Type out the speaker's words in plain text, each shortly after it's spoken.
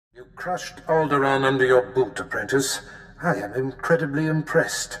crushed Alderaan under your boot, apprentice. I am incredibly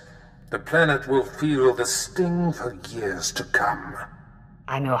impressed. The planet will feel the sting for years to come.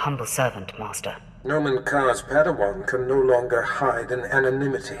 I'm your humble servant, Master. Nomen Karr's padawan can no longer hide in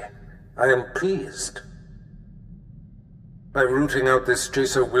anonymity. I am pleased. By rooting out this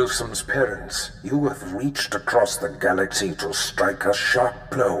Jaesa Willsaam's parents, you have reached across the galaxy to strike a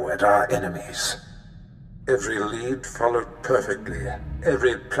sharp blow at our enemies. Every lead followed perfectly,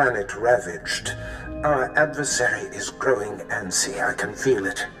 every planet ravaged. Our adversary is growing antsy, I can feel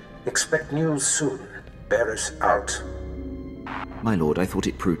it. Expect news soon. Baras out. My lord, I thought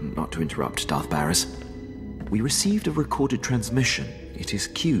it prudent not to interrupt Darth Baras. We received a recorded transmission. It is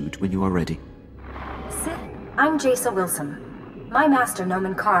queued when you are ready. Sith, I'm Jaesa Willsaam. My master,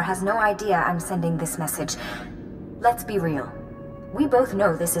 Nomen Karr, has no idea I'm sending this message. Let's be real. We both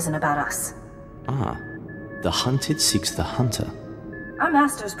know this isn't about us. Ah. The hunted seeks the hunter. Our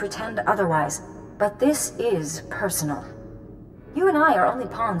masters pretend otherwise, but this is personal. You and I are only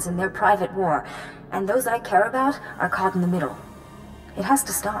pawns in their private war, and those I care about are caught in the middle. It has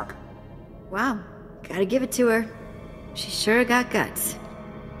to stop. Wow, gotta give it to her. She sure got guts.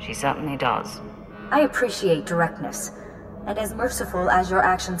 She certainly does. I appreciate directness, and as merciful as your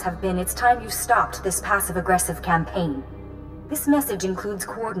actions have been, it's time you stopped this passive-aggressive campaign. This message includes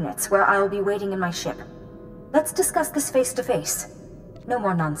coordinates where I'll be waiting in my ship. Let's discuss this face-to-face. No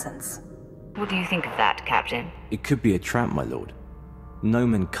more nonsense. What do you think of that, Captain? It could be a trap, my lord.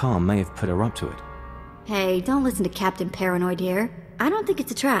 Nomen Karr may have put her up to it. Hey, don't listen to Captain Paranoid here. I don't think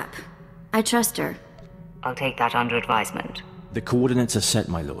it's a trap. I trust her. I'll take that under advisement. The coordinates are set,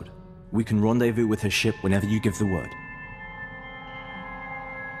 my lord. We can rendezvous with her ship whenever you give the word.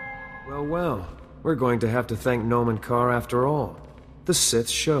 Well, well. We're going to have to thank Nomen Karr after all. The Sith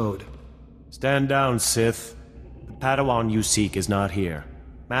showed. Stand down, Sith. The padawan you seek is not here.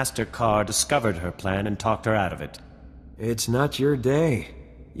 Master Karr discovered her plan and talked her out of it. It's not your day.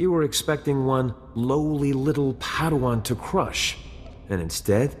 You were expecting one lowly little padawan to crush. And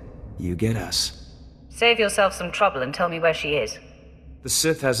instead, you get us. Save yourself some trouble and tell me where she is. The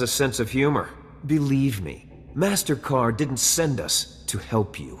Sith has a sense of humor. Believe me, Master Karr didn't send us to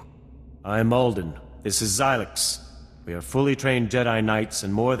help you. I'm Alden. This is Xylix. We are fully trained Jedi Knights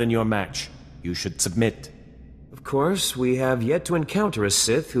and more than your match. You should submit. Of course, we have yet to encounter a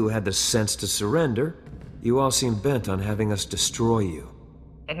Sith who had the sense to surrender. You all seem bent on having us destroy you.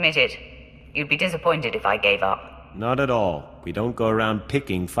 Admit it. You'd be disappointed if I gave up. Not at all. We don't go around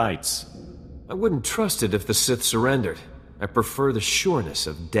picking fights. I wouldn't trust it if the Sith surrendered. I prefer the sureness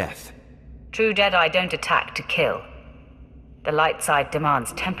of death. True Jedi don't attack to kill. The light side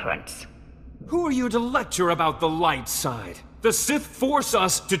demands temperance. Who are you to lecture about the light side? The Sith force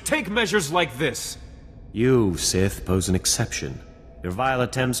us to take measures like this. You, Sith, pose an exception. Your vile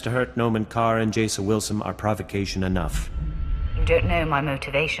attempts to hurt Nomen Karr and Jaesa Willsaam are provocation enough. You don't know my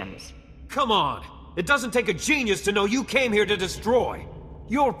motivations. Come on! It doesn't take a genius to know you came here to destroy.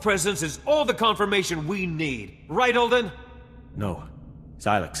 Your presence is all the confirmation we need. Right, Alden? No.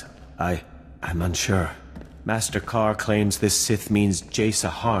 Xylix, I'm unsure. Master Karr claims this Sith means Jaesa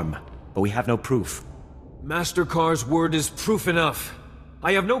harm, but we have no proof. Master Karr's word is proof enough.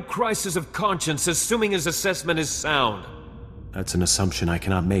 I have no crisis of conscience, assuming his assessment is sound. That's an assumption I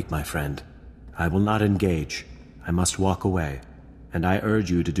cannot make, my friend. I will not engage. I must walk away, and I urge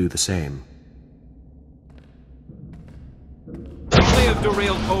you to do the same. You may have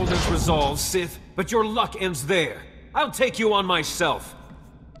derailed Alden's resolve, Sith, but your luck ends there. I'll take you on myself.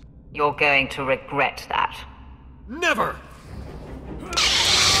 You're going to regret that. Never!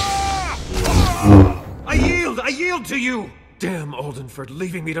 I yield to you! Damn, Alden, for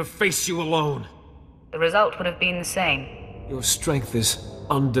leaving me to face you alone. The result would have been the same. Your strength is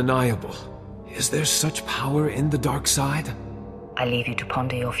undeniable. Is there such power in the dark side? I leave you to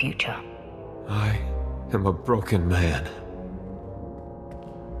ponder your future. I am a broken man.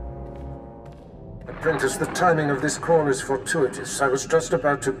 Apprentice, the timing of this call is fortuitous. I was just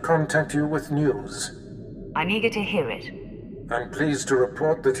about to contact you with news. I'm eager to hear it. I'm pleased to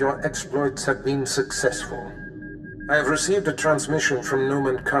report that your exploits have been successful. I have received a transmission from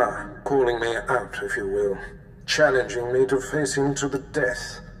Nomen Karr, calling me out, if you will, challenging me to face him to the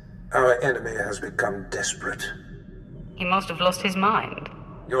death. Our enemy has become desperate. He must have lost his mind.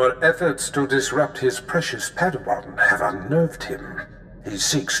 Your efforts to disrupt his precious padawan have unnerved him. He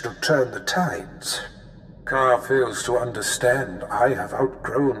seeks to turn the tides. Karr fails to understand I have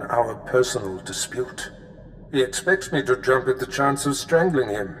outgrown our personal dispute. He expects me to jump at the chance of strangling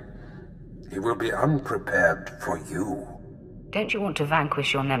him. He will be unprepared for you. Don't you want to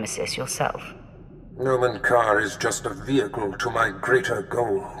vanquish your nemesis yourself? Nomen Karr is just a vehicle to my greater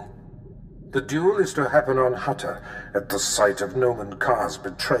goal. The duel is to happen on Hutta, at the site of Nomen Karr's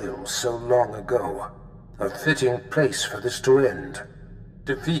betrayal so long ago. A fitting place for this to end.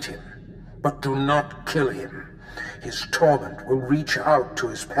 Defeat him, but do not kill him. His torment will reach out to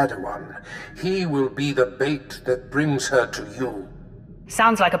his padawan. He will be the bait that brings her to you.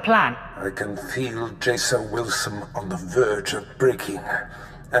 Sounds like a plan. I can feel Jaesa Willsaam on the verge of breaking,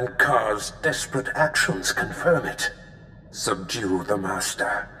 and Karr's desperate actions confirm it. Subdue the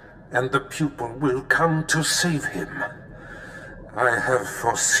master, and the pupil will come to save him. I have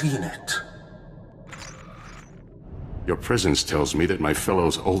foreseen it. Your presence tells me that my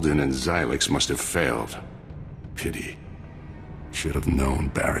fellows Ulden and Xylix must have failed. Pity. Should have known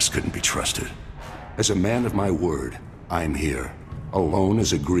Baras couldn't be trusted. As a man of my word, I'm here. Alone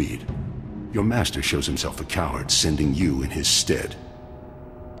as agreed. Your master shows himself a coward, sending you in his stead.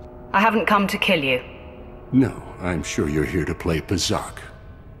 I haven't come to kill you. No, I'm sure you're here to play Pazak.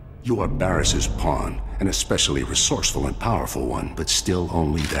 You are Baras's pawn, an especially resourceful and powerful one, but still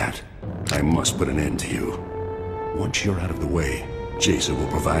only that. I must put an end to you. Once you're out of the way, Jaesa will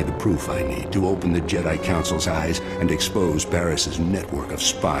provide the proof I need to open the Jedi Council's eyes and expose Baras's network of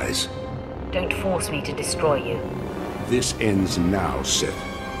spies. Don't force me to destroy you. This ends now, Sith.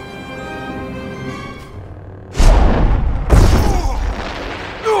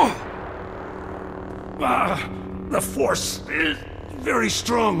 The Force is very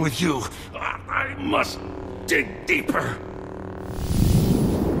strong with you. I must dig deeper.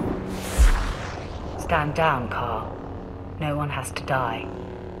 Stand down, Karr. No one has to die.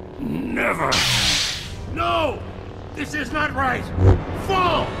 Never! No! This is not right!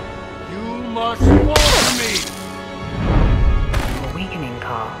 Fall! You must fall to me! You're weakening,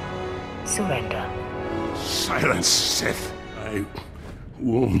 Karr. Surrender. Silence, Sith. My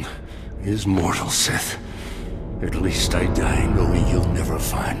wound is mortal, Sith. At least I die knowing you'll never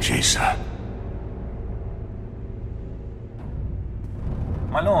find Jaesa.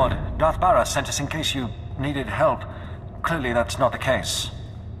 My lord, Darth Baras sent us in case you needed help. Clearly that's not the case.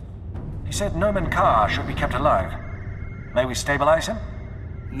 He said Nomen Karr should be kept alive. May we stabilize him?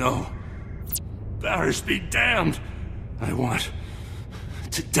 No. Baras be damned. I want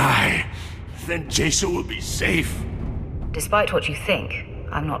to die. Then Jaesa will be safe. Despite what you think,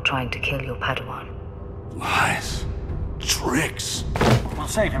 I'm not trying to kill your padawan. Lies. Tricks. We'll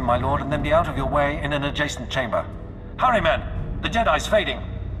save him, my lord, and then be out of your way in an adjacent chamber. Hurry, men! The Jedi's fading.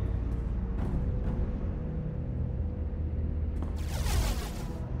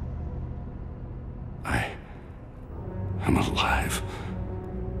 I'm alive.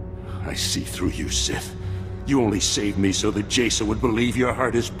 I see through you, Sith. You only saved me so that Jaesa would believe your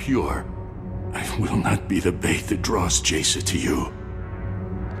heart is pure. I will not be the bait that draws Jaesa to you.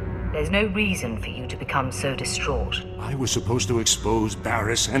 There's no reason for you to become so distraught. I was supposed to expose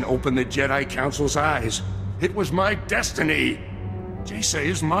Baras and open the Jedi Council's eyes. It was my destiny. Jaesa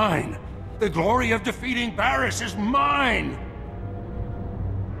is mine. The glory of defeating Baras is mine.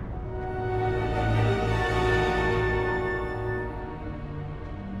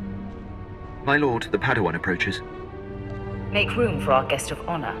 My lord, the Padawan approaches. Make room for our guest of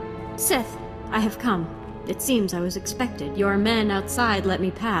honor. Sith, I have come. It seems I was expected. Your men outside let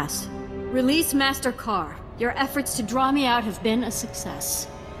me pass. Release Master Karr. Your efforts to draw me out have been a success.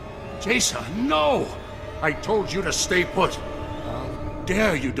 Jaesa, no! I told you to stay put. How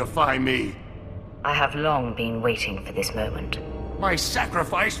dare you defy me? I have long been waiting for this moment. My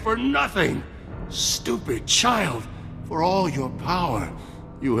sacrifice for nothing! Stupid child! For all your power,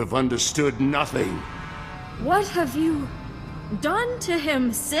 you have understood nothing. What have you done to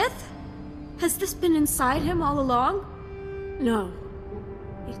him, Sith? Has this been inside him all along? No.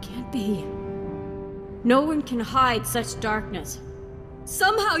 It can't be. No one can hide such darkness.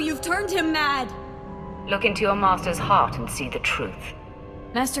 Somehow you've turned him mad! Look into your master's heart and see the truth.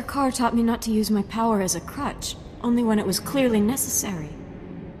 Master Karr taught me not to use my power as a crutch, only when it was clearly necessary.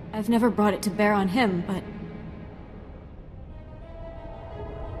 I've never brought it to bear on him, but...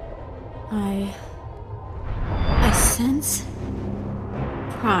 I sense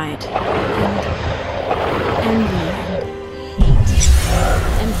pride and envy and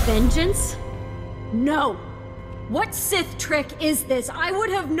hate and vengeance? No! What Sith trick is this? I would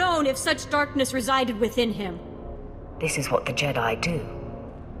have known if such darkness resided within him. This is what the Jedi do.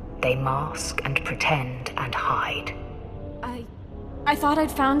 They mask and pretend and hide. I thought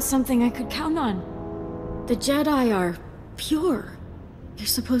I'd found something I could count on. The Jedi are pure. You're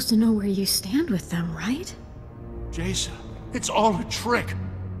supposed to know where you stand with them, right? Jaesa, it's all a trick.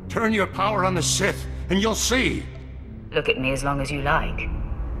 Turn your power on the Sith, and you'll see. Look at me as long as you like.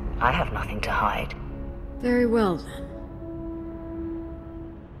 I have nothing to hide. Very well, then.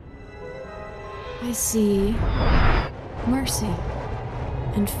 I see mercy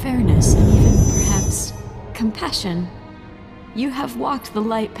and fairness and even perhaps compassion. You have walked the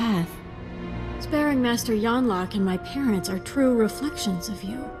light path. Sparing Master Yonlock and my parents are true reflections of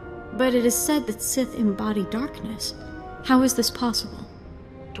you. But it is said that Sith embody darkness. How is this possible?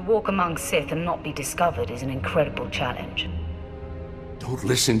 To walk among Sith and not be discovered is an incredible challenge. Don't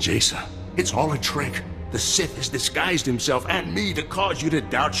listen, Jaesa. It's all a trick. The Sith has disguised himself and me to cause you to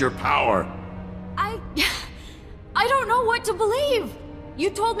doubt your power. I don't know what to believe.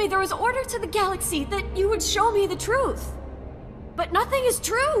 You told me there was order to the galaxy, that you would show me the truth. But nothing is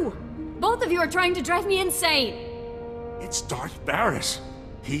true. Both of you are trying to drive me insane. It's Darth Baras.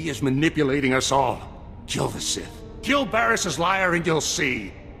 He is manipulating us all. Kill the Sith. Kill Barris's liar and you'll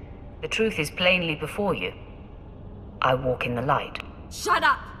see. The truth is plainly before you. I walk in the light. Shut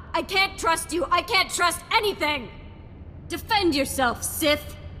up! I can't trust you! I can't trust anything! Defend yourself,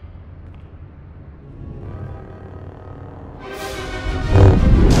 Sith!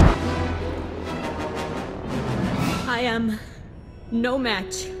 I am no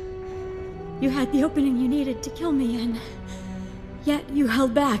match. You had the opening you needed to kill me, and yet you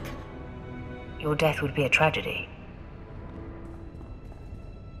held back. Your death would be a tragedy.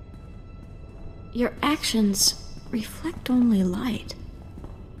 Your actions reflect only light.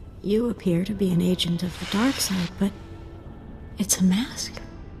 You appear to be an agent of the dark side, but it's a mask.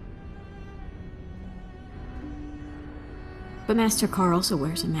 But Master Karr also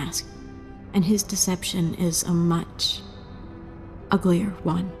wears a mask, and his deception is a much uglier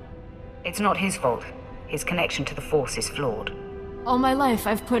one. It's not his fault. His connection to the Force is flawed. All my life,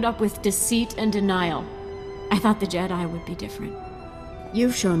 I've put up with deceit and denial. I thought the Jedi would be different.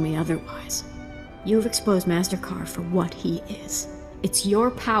 You've shown me otherwise. You've exposed Master Karr for what he is. It's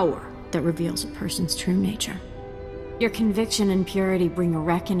your power that reveals a person's true nature. Your conviction and purity bring a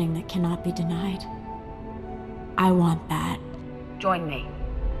reckoning that cannot be denied. I want that. Join me,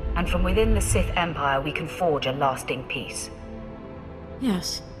 and from within the Sith Empire we can forge a lasting peace.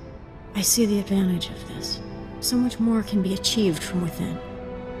 Yes, I see the advantage of this. So much more can be achieved from within.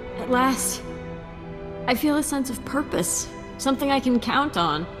 At last, I feel a sense of purpose, something I can count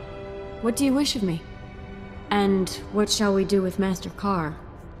on. What do you wish of me? And what shall we do with Master Karr?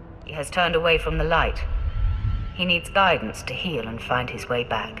 He has turned away from the light. He needs guidance to heal and find his way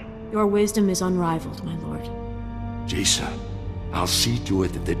back. Your wisdom is unrivaled, my lord. Jaesa, I'll see to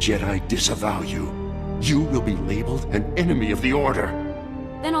it that the Jedi disavow you. You will be labeled an enemy of the Order.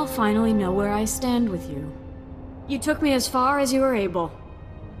 Then I'll finally know where I stand with you. You took me as far as you were able.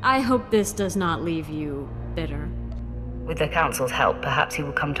 I hope this does not leave you bitter. With the Council's help, perhaps he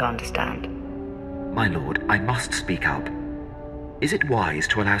will come to understand. My lord, I must speak up. Is it wise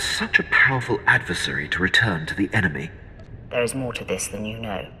to allow such a powerful adversary to return to the enemy? There is more to this than you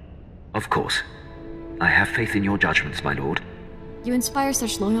know. Of course. I have faith in your judgments, my lord. You inspire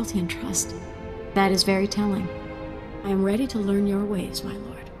such loyalty and trust. That is very telling. I am ready to learn your ways, my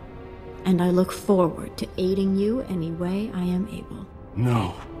lord. And I look forward to aiding you any way I am able.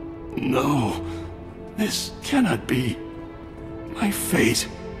 No. No. This cannot be my fate.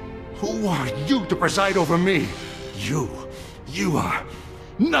 Who are you to preside over me? You are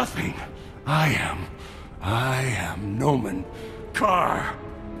nothing. I am Nomen Karr.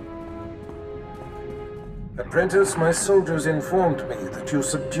 Apprentice, my soldiers informed me that you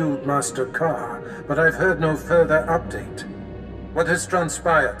subdued Master Karr, but I've heard no further update. What has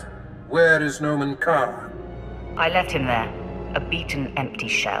transpired? Where is Nomen Karr? I left him there, a beaten, empty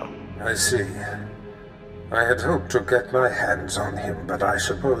shell. I see. I had hoped to get my hands on him, but I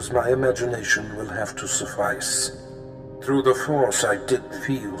suppose my imagination will have to suffice. Through the Force, I did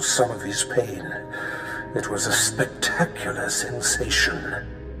feel some of his pain. It was a spectacular sensation.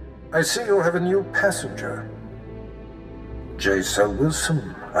 I see you have a new passenger. Jaesa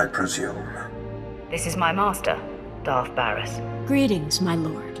Willsaam, I presume. This is my master, Darth Baras. Greetings, my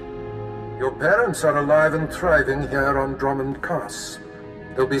lord. Your parents are alive and thriving here on Nomen Karr.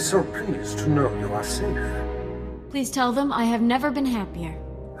 They'll be so pleased to know you are safe. Please tell them I have never been happier.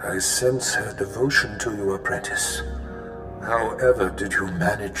 I sense her devotion to you, apprentice. However did you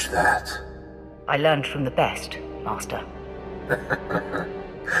manage that? I learned from the best, master.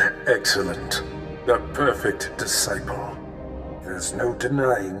 Excellent. The perfect disciple. There's no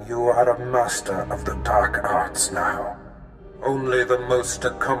denying you are a master of the dark arts now. Only the most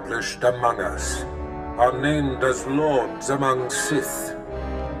accomplished among us are named as lords among Sith.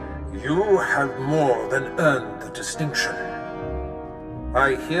 You have more than earned the distinction.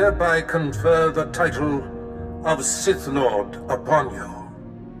 I hereby confer the title of Sith Lord upon you.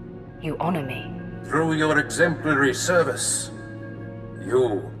 You honor me. Through your exemplary service,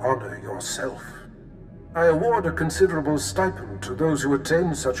 you honor yourself. I award a considerable stipend to those who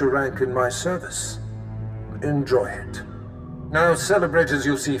attain such a rank in my service. Enjoy it. Now celebrate as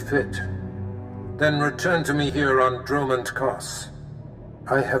you see fit. Then return to me here on Nomen Karr.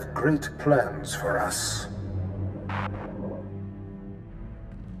 I have great plans for us.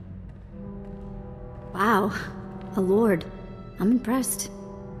 Wow. A lord. I'm impressed.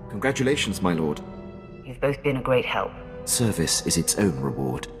 Congratulations, my lord. You've both been a great help. Service is its own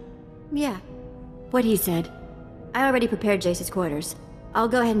reward. Yeah. What he said. I already prepared Jace's quarters. I'll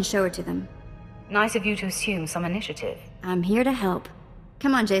go ahead and show her to them. Nice of you to assume some initiative. I'm here to help.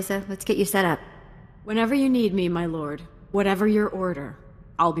 Come on, Jaesa. Let's get you set up. Whenever you need me, my lord, whatever your order,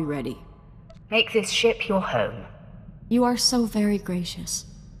 I'll be ready. Make this ship your home. You are so very gracious.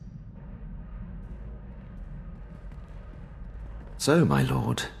 So, my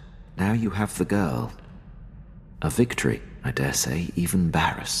lord, now you have the girl. A victory, I dare say, even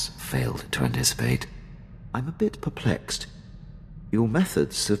Baras failed to anticipate. I'm a bit perplexed. Your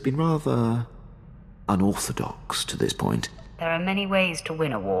methods have been rather unorthodox to this point. There are many ways to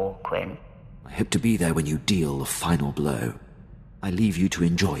win a war, Quinn. I hope to be there when you deal the final blow. I leave you to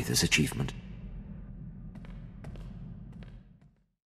enjoy this achievement.